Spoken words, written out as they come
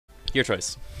Your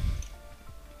choice.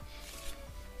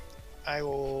 I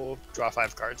will draw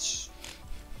 5 cards.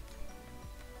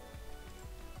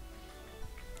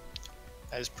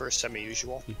 As per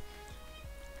semi-usual.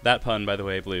 That pun, by the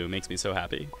way, Blue, makes me so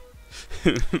happy.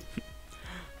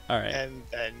 Alright. And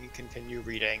then continue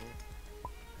reading.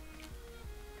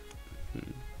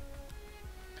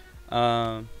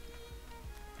 I'm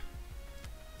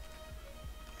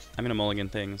gonna mulligan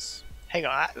things. Hang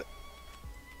on.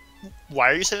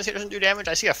 Why are you saying it doesn't do damage?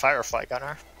 I see a Firefly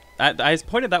Gunner. I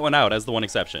pointed that one out as the one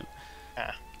exception.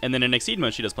 Ah. And then in Exceed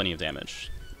mode, she does plenty of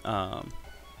damage. I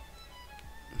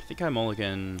think I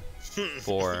mulligan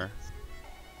 4.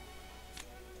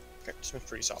 Okay, this one's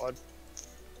pretty solid.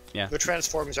 Yeah. The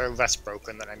transforms are less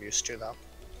broken than I'm used to, though.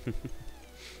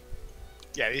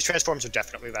 Yeah, these transforms are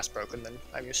definitely less broken than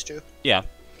I'm used to. Yeah.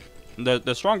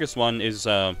 The strongest one is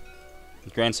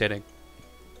grandstanding.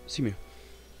 See me.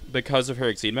 Because of her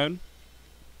Exceed mode.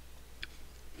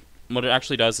 What it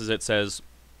actually does is it says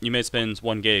you may spend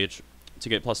 1 gauge to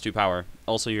get +2 power.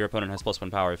 Also, your opponent has +1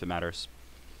 power if it matters.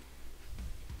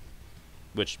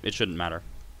 Which it shouldn't matter.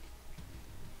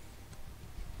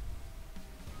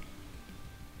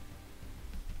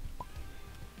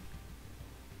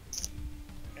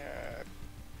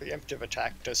 Preemptive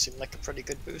attack does seem like a pretty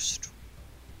good boost.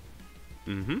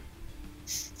 Mm-hmm.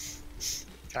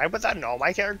 Can I put that in all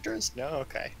my characters? No,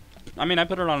 okay. I mean, I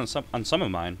put it on some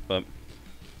of mine, but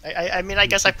I mean, I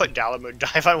guess I put Dalamud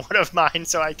Dive on one of mine,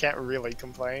 so I can't really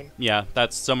complain. yeah,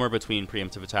 that's somewhere between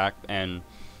preemptive attack and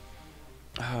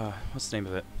what's the name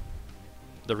of it?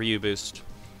 The Ryu boost.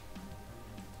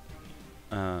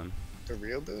 The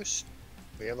Ryu boost?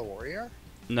 Leah the Warrior?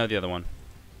 No, the other one.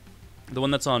 The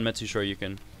one that's on Metsu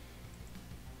Shoryuken.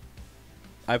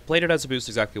 I've played it as a boost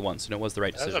exactly once, and it was the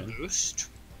right decision. As a boost?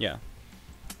 Yeah.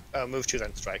 Move 2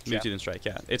 then strike. Move 2 then strike,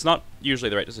 yeah. It's not usually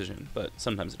the right decision, but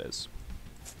sometimes it is.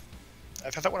 I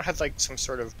thought that one had like some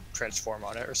sort of transform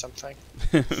on it or something.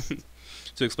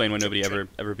 To explain why nobody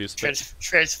ever boosts it.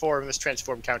 Transform, this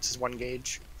transform counts as 1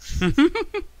 gauge.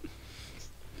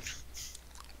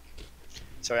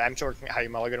 So I'm still working out how you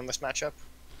mulligan on this matchup.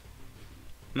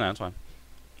 No, that's fine.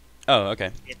 Oh,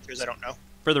 okay. The answers I don't know.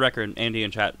 For the record, Andy in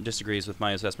chat disagrees with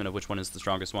my assessment of which one is the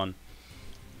strongest one.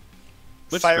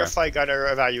 Which Firefly Gunner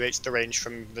evaluates the range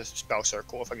from the spell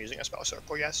circle if I'm using a spell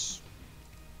circle, yes.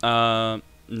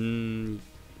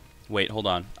 Wait, hold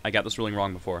on. I got this ruling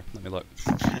wrong before. Let me look.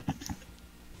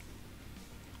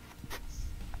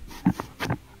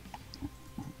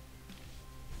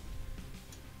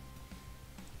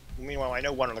 Meanwhile, I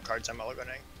know one of the cards I'm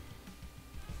mulliganing.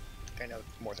 I know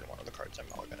more than one of the cards I'm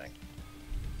mulliganing.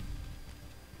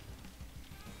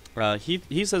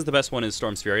 He says the best one is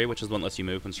Storm's Fury, which is the one that lets you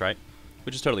move and strike,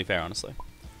 which is totally fair, honestly.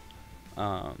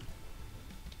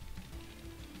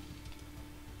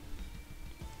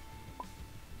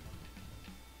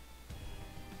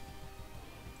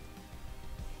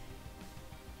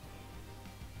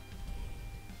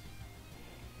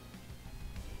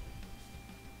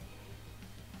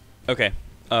 Okay.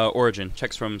 Origin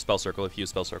checks from Spell Circle if you use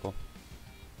Spell Circle.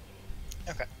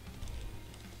 Okay.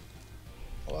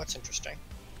 Well, that's interesting.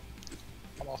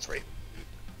 I'm all 3.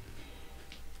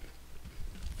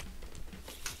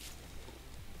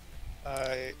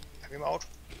 Have you mulled?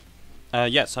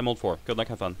 Yes, I'm old 4. Good luck,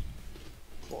 have fun.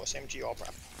 Cool, same to you, all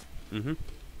prep. Mm-hmm.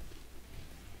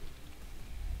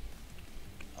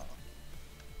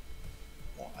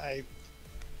 Well,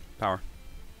 Power.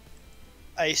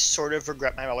 I sort of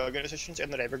regret my mulligan decisions,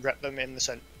 and that I regret them in the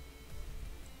sense,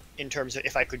 in terms of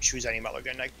if I could choose any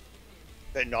mulligan, like,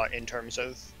 but not in terms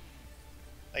of,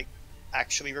 like,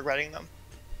 actually regretting them.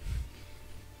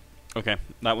 Okay,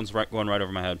 that one's going right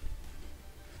over my head.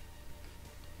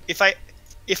 If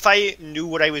I knew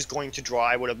what I was going to draw,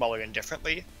 I would have mulliganed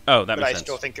differently. Oh, that but makes I sense.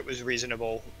 still think it was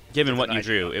reasonable. Given what you I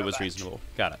drew, did it not was know that. reasonable.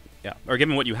 Got it. Yeah, or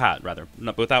given what you had, rather,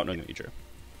 not without knowing what you drew.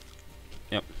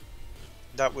 Yep.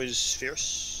 That was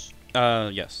fierce.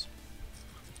 Yes.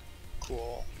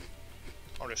 Cool.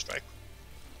 Auto strike.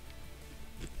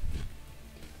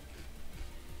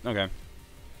 Okay.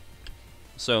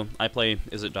 So I play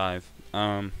Is It Dive.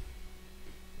 No,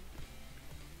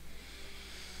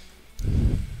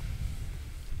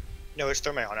 it's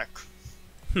thermionic.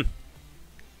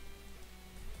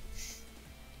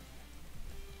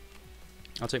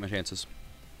 I'll take my chances.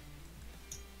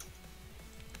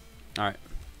 Alright.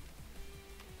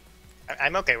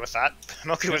 I'm okay with that.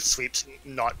 I'm okay with sweeps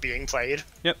not being played.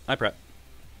 Yep, I prep.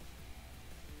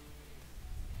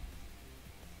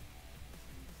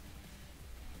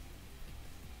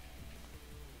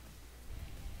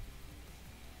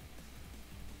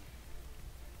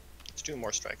 Let's do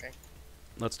more striking.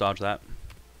 Let's dodge that.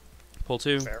 Pull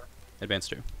 2. Fair. Advance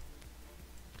 2.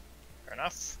 Fair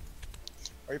enough.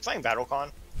 Are you playing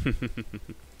BattleCon? Your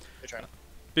turn.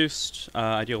 Boost.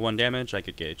 I deal 1 damage. I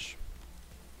get gauge.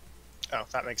 Oh,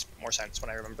 that makes more sense when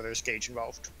I remember there's gauge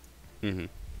involved. Mm-hmm.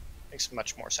 Makes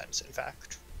much more sense, in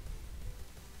fact.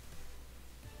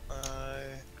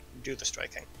 Do the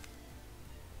striking.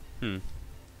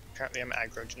 Apparently I'm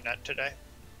aggro to net today.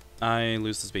 I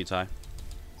lose the speed tie.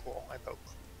 Cool, I poke.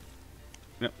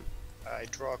 Yep. I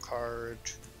draw a card.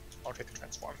 I'll take a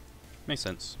transform. Makes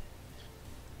sense.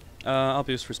 I'll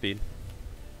boost for speed.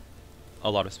 A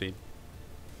lot of speed.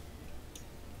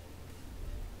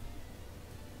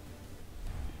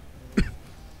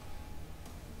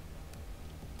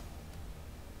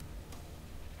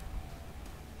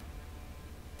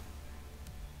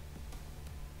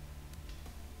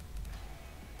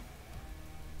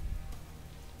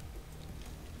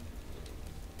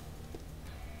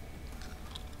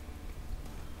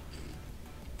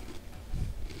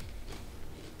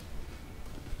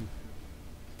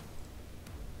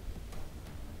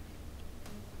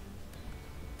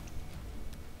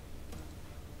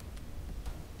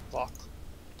 Block.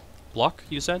 Block,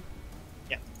 you said?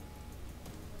 Yeah.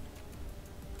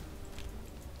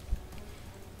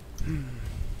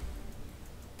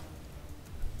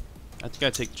 I think I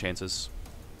take the chances.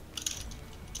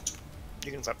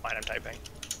 You can flip mine, I'm typing.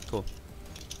 Cool.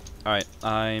 Alright,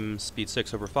 I'm speed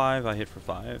 6 over 5. I hit for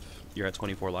 5. You're at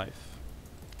 24 life.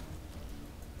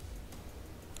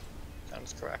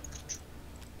 Sounds correct.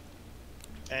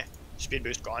 Speed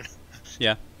boost gone.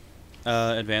 Yeah.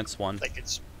 Advance 1. Like,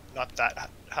 it's not that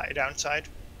high downside.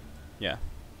 Yeah.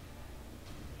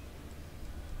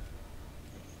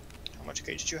 How much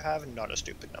gauge do you have? Not a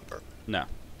stupid number. No.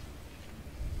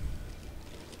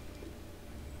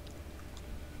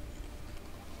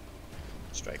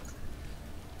 Strike.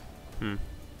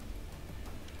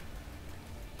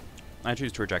 I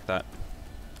choose to reject that.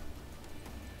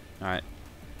 Alright.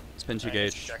 Spin 2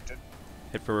 gauge. Rejected.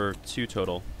 Hit for 2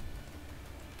 total.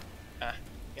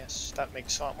 Yes, that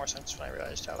makes a lot more sense when I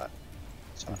realized how that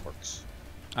works.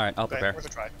 Alright, I'll Okay, prepare. worth a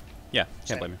try. Yeah,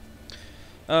 can't blame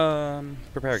you.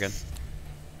 Prepare again.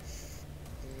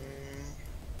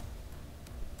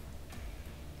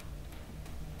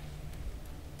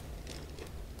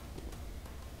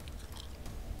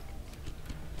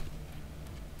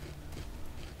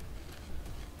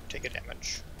 Take a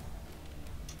damage.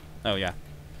 Oh, yeah.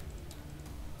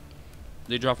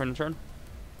 Did you draw for an turn?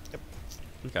 Yep.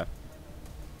 Okay.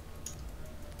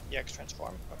 EX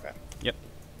transform. Okay. Yep.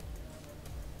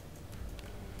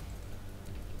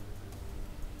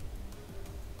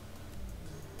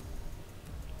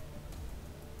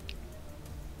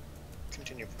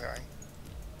 Continue preparing.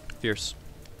 Fierce.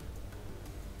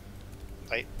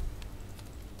 Light.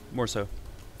 More so.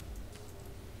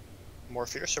 More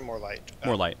fierce or more light?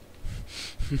 More light.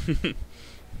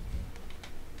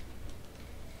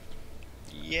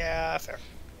 Yeah, fair.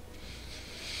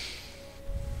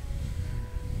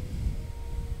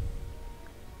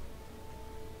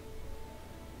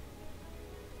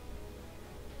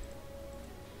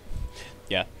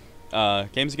 Yeah.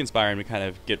 Games against Byron, we kind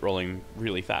of get rolling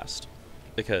really fast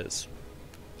because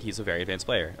he's a very advanced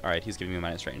player. Alright, he's giving me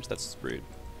minus range. That's rude.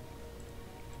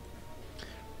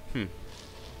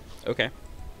 Okay.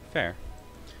 Fair.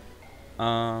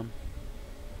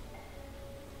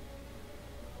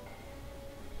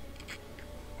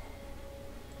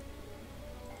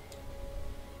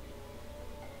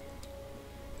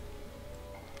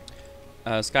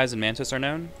 Skies and Mantis are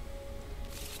known.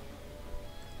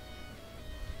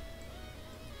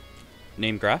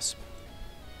 Name Grasp.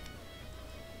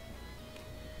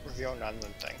 Reveal none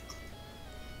then think.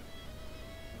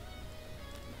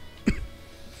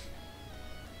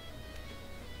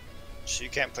 So you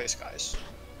can't play Skies.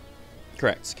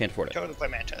 Correct. Can't afford it. Totally play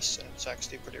Mantis, and it's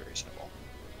actually pretty reasonable.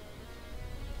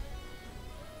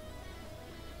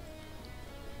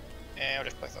 And I'll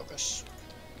just play Focus.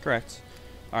 Correct.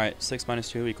 Alright, 6 minus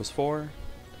 2 equals 4.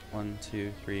 1,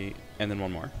 2, 3, and then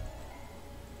 1 more.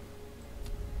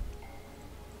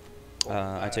 Cool.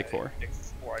 I take 4. Take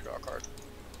 4, I draw a card.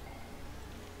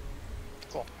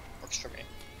 Cool. Works for me.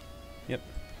 Yep.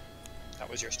 That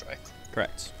was your strike.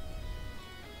 Correct.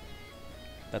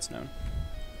 That's known.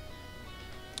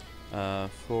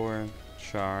 4,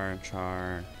 Char,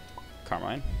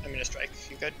 Carmine. I'm gonna strike.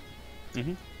 You good?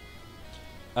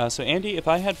 So Andy, if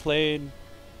I had played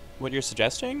what you're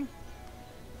suggesting,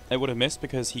 I would have missed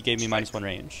because he gave me minus 1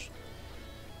 range.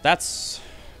 That's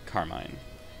Carmine.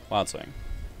 Wild Swing.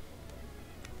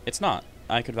 It's not.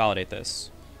 I could validate this.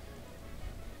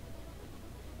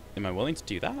 Am I willing to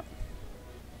do that?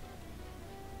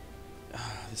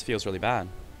 This feels really bad.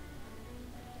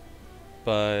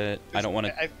 But I don't want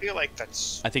to... I feel like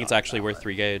that's... I think it's actually worth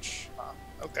 3 gauge.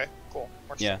 Okay, cool.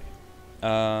 Works Yeah. for me.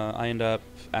 I end up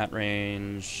at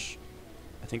range...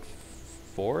 I think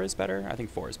 4 is better? I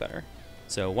think 4 is better.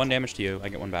 So 1 damage to you, I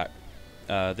get 1 back.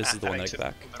 This is the one that I get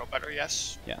back. A little better,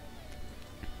 yes. Yeah.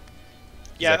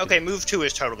 Yeah, okay, move 2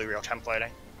 is totally real templating.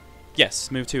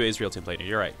 Yes, move 2 is real templating.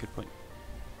 You're right, good point.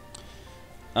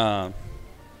 But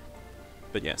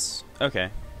yes. Okay.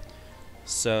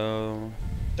 So...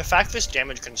 The fact this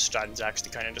damage can stun is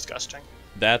actually kind of disgusting.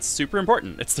 That's super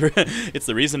important. It's the it's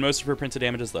the reason most of her printed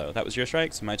damage is low. That was your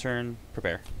strike, so my turn.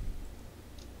 Prepare.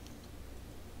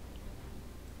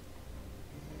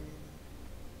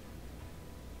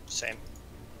 Same.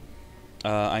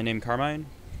 I name Carmine.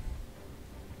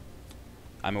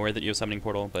 I'm aware that you have Summoning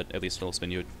Portal, but at least it'll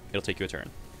spin you. It'll take you a turn.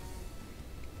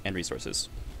 And resources.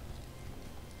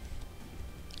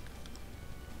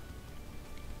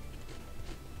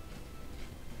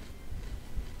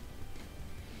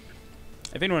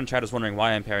 If anyone in chat is wondering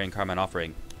why I'm parrying Carmine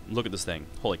Offering, look at this thing.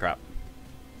 Holy crap.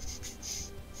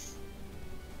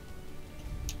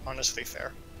 Honestly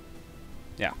fair.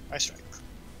 Yeah. I strike.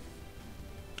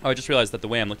 Oh, I just realized that the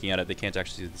way I'm looking at it, they can't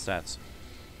actually see the stats.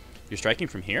 You're striking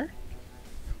from here?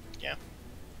 Yeah.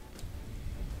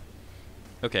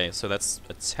 Okay, so that's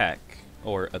a tech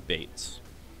or a bait.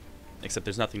 Except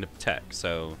there's nothing to tech,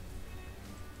 so...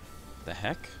 The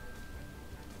heck?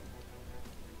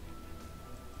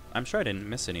 I'm sure I didn't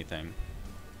miss anything.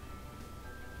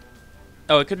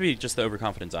 Oh, it could be just the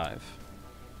overconfident dive.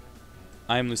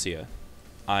 I am Luciya.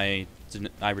 I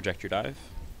reject your dive.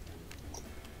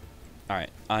 Alright,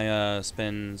 I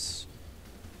spends...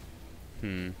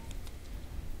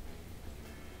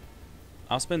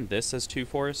 I'll spend this as 2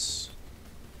 force.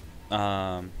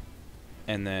 And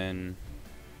then...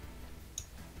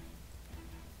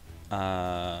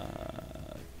 No,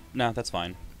 that's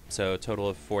fine. So, total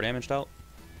of 4 damage dealt.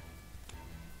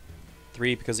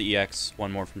 3 because of EX,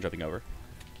 1 more from jumping over.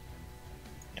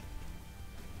 Yep.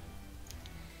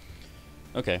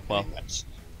 Okay, well... That's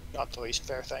not the least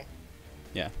fair thing.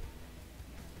 Yeah.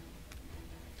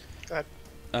 Go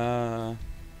ahead.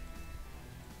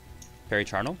 Parry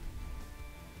Charnel.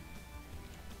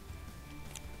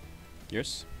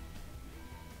 Yours?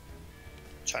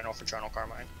 Charnel for Charnel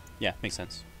Carmine. Yeah, makes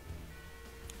sense.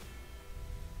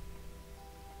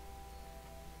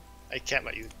 I can't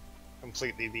let you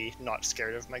completely be not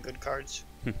scared of my good cards.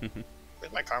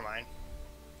 With my Carmine.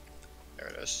 There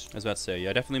it is. I was about to say,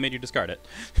 yeah, I definitely made you discard it.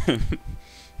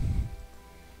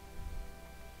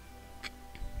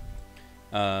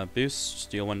 Boost,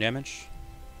 deal 1 damage.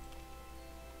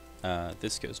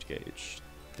 This goes to gauge.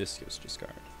 This goes to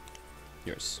discard.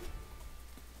 Yours.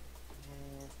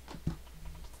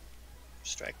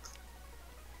 Strike.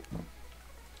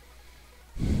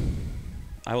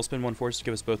 I will spend 1 force to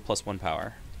give us both +1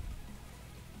 power.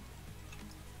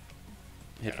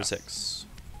 Hit for 6.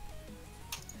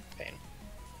 Pain.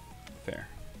 Fair.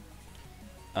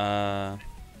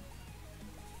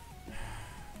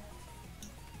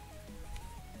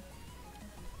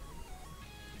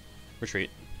 Retreat.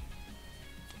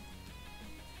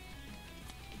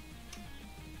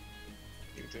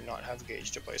 You do not have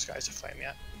gauge to play Skies of Flame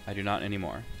yet. I do not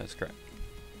anymore. That's correct.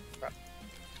 Crap.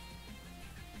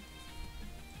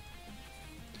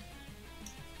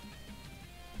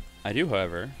 I do,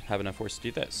 however, have enough force to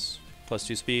do this.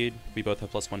 +2 speed, we both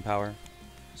have +1 power.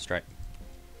 Strike.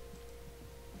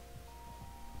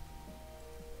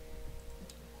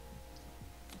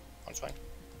 One swing.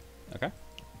 Okay.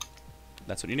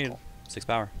 That's what you need. Cool. 6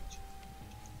 power.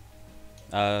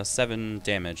 7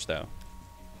 damage, though.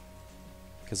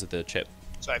 Because of the chip.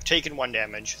 So I've taken 1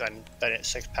 damage, then it's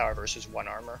 6 power versus 1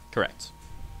 armor. Correct.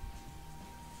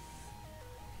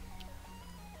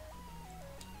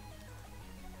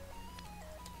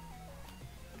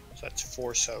 So that's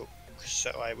 4 soak, so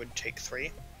I would take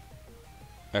 3.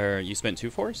 You spent 2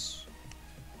 force?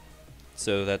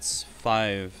 So that's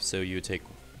 5, so you would take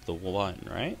the 1,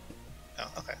 right?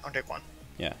 Oh, okay, I'll take 1.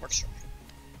 Yeah. Works for me.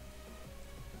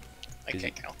 I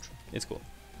can't count. It's cool.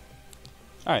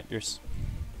 Alright, yours.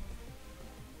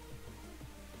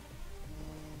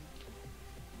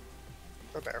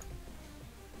 Prepare.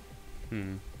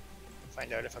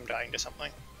 Find out if I'm dying to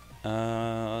something.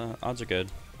 Odds are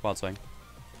good. Wild swing.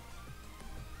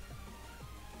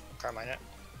 Carmine it.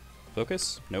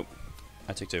 Focus? Nope.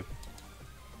 I take 2.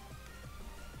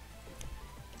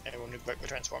 Anyone neglect the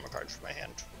Transformer card from my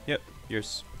hand. Yep,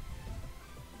 yours.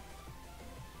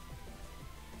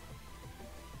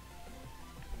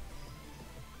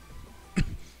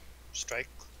 Strike.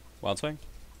 Wild swing.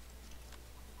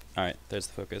 Alright, there's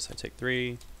the focus. I take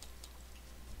 3.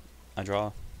 I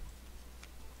draw.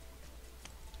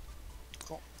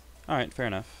 Cool. Alright, fair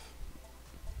enough.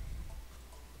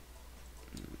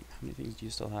 How many things do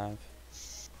you still have?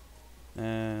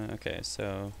 Okay,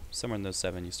 so somewhere in those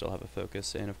 7 you still have a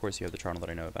focus, and of course you have the charnel that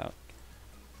I know about.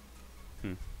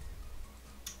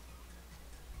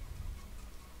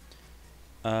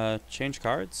 Change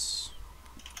cards.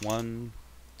 1,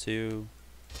 2,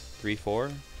 3,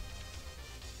 4.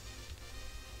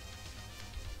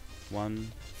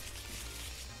 1,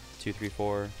 2, 3,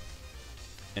 4.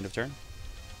 End of turn.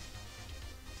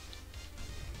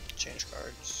 Change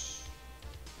cards.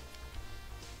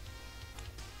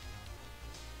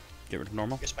 Get rid of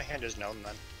normal. I guess my hand is known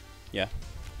then. Yeah.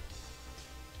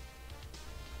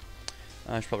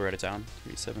 I should probably write it down.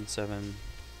 3, 7, 7.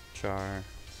 Char.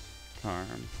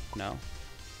 Harm. No.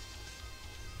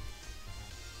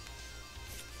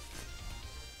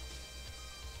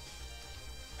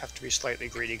 Have to be slightly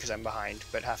greedy because I'm behind,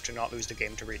 but have to not lose the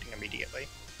game to reading immediately.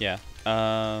 Yeah.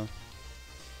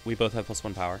 We both have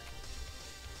 +1 power.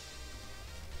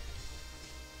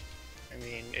 I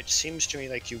mean, it seems to me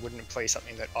like you wouldn't play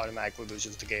something that automatically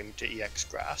loses the game to EX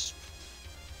Grasp.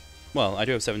 Well, I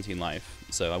do have 17 life,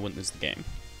 so I wouldn't lose the game.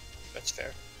 That's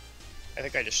fair. I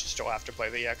think I just still have to play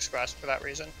the EX Grasp for that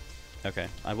reason. Okay,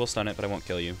 I will stun it, but I won't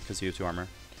kill you, because you have 2 armor.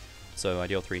 So I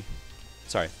deal 3.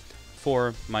 Sorry.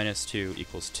 4 minus 2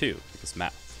 equals 2, because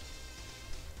math.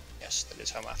 Yes, that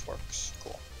is how math works.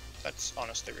 Cool. That's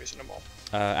honestly reasonable.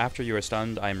 After you are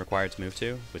stunned, I am required to move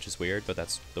 2, which is weird, but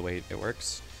that's the way it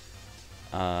works.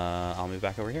 I'll move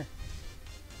back over here.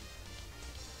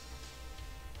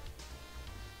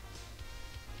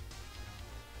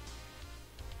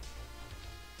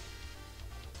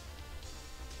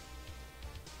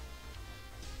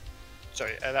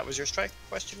 Sorry, that was your strike?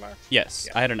 Question mark? Yes,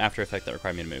 Yeah. I had an after effect that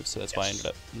required me to move, so that's why I Yes. ended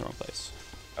up in the wrong place.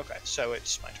 Okay, so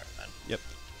it's my turn then. Yep.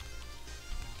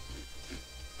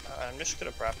 I'm just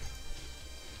gonna prep.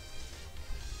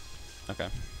 Okay.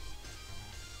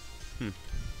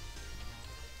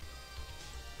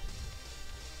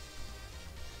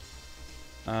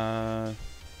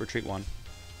 Retreat 1.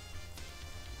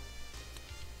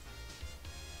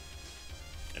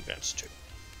 Advance 2.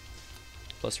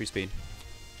 +3 speed.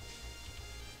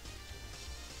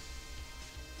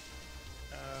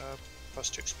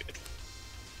 +2 speed.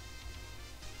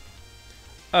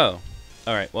 Oh.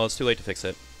 Alright, well, it's too late to fix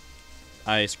it.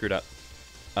 I screwed up.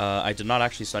 I did not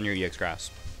actually stun your EX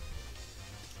Grasp.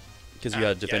 Because you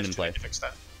had defend in play. To fix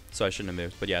that. So I shouldn't have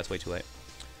moved, but yeah, it's way too late.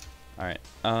 Alright.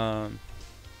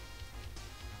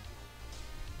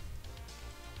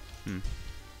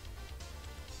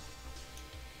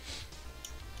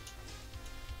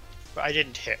 But I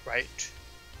didn't hit, right?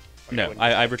 Or No, wouldn't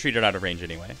I hit? retreated out of range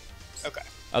anyway. Okay.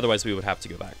 Otherwise, we would have to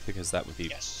go back, because that would be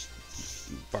Yes.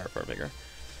 far, far bigger.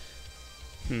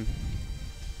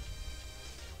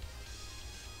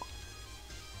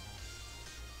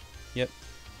 Yep.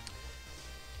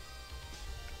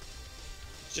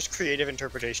 Just creative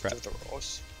interpretations Right. of the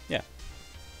rules. Yeah.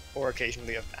 Or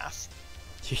occasionally of math.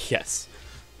 Yes.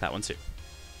 That one too.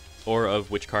 Or of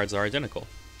which cards are identical.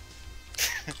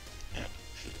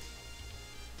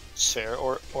 It's fair.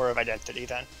 Or of identity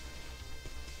then.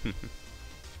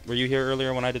 Were you here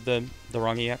earlier when I did the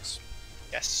wrong EX?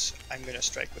 Yes, I'm gonna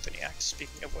strike with an EX.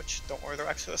 Speaking of which, don't worry, the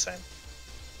Rex are the same.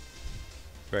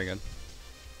 Very good.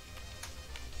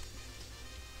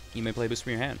 You may play boost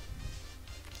from your hand.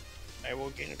 I will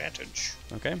gain advantage.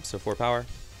 Okay, so 4 power.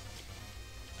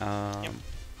 Yep.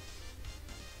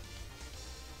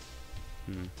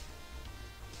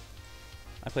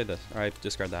 I played this. Alright,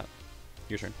 discard that.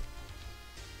 Your turn.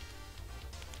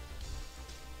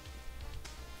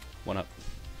 1 up.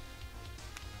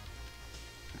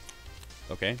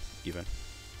 Okay, even.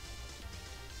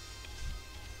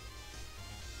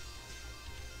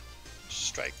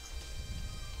 Strike.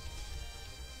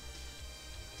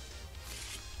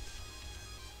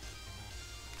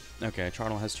 Okay,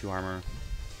 Charnel has 2 armor.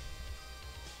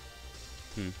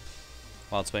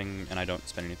 Wild Swing, and I don't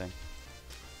spend anything.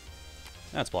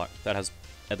 That's block. That has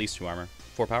at least 2 armor.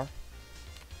 4 power?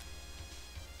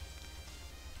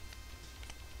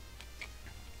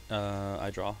 I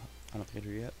draw. I don't think I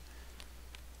drew yet.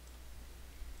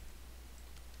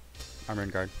 Armor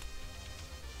and guard.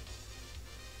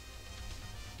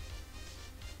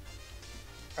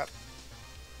 Prep.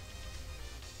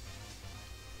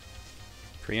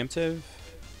 Preemptive.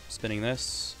 Spinning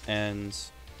this, and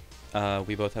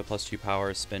we both have +2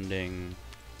 power, spending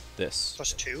this.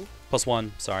 +2?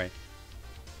 +1, sorry.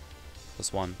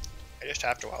 +1, I just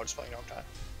have to wild spelling, don't I?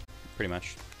 pretty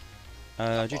much.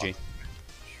 Not GG. block.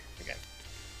 Okay.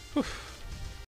 Whew.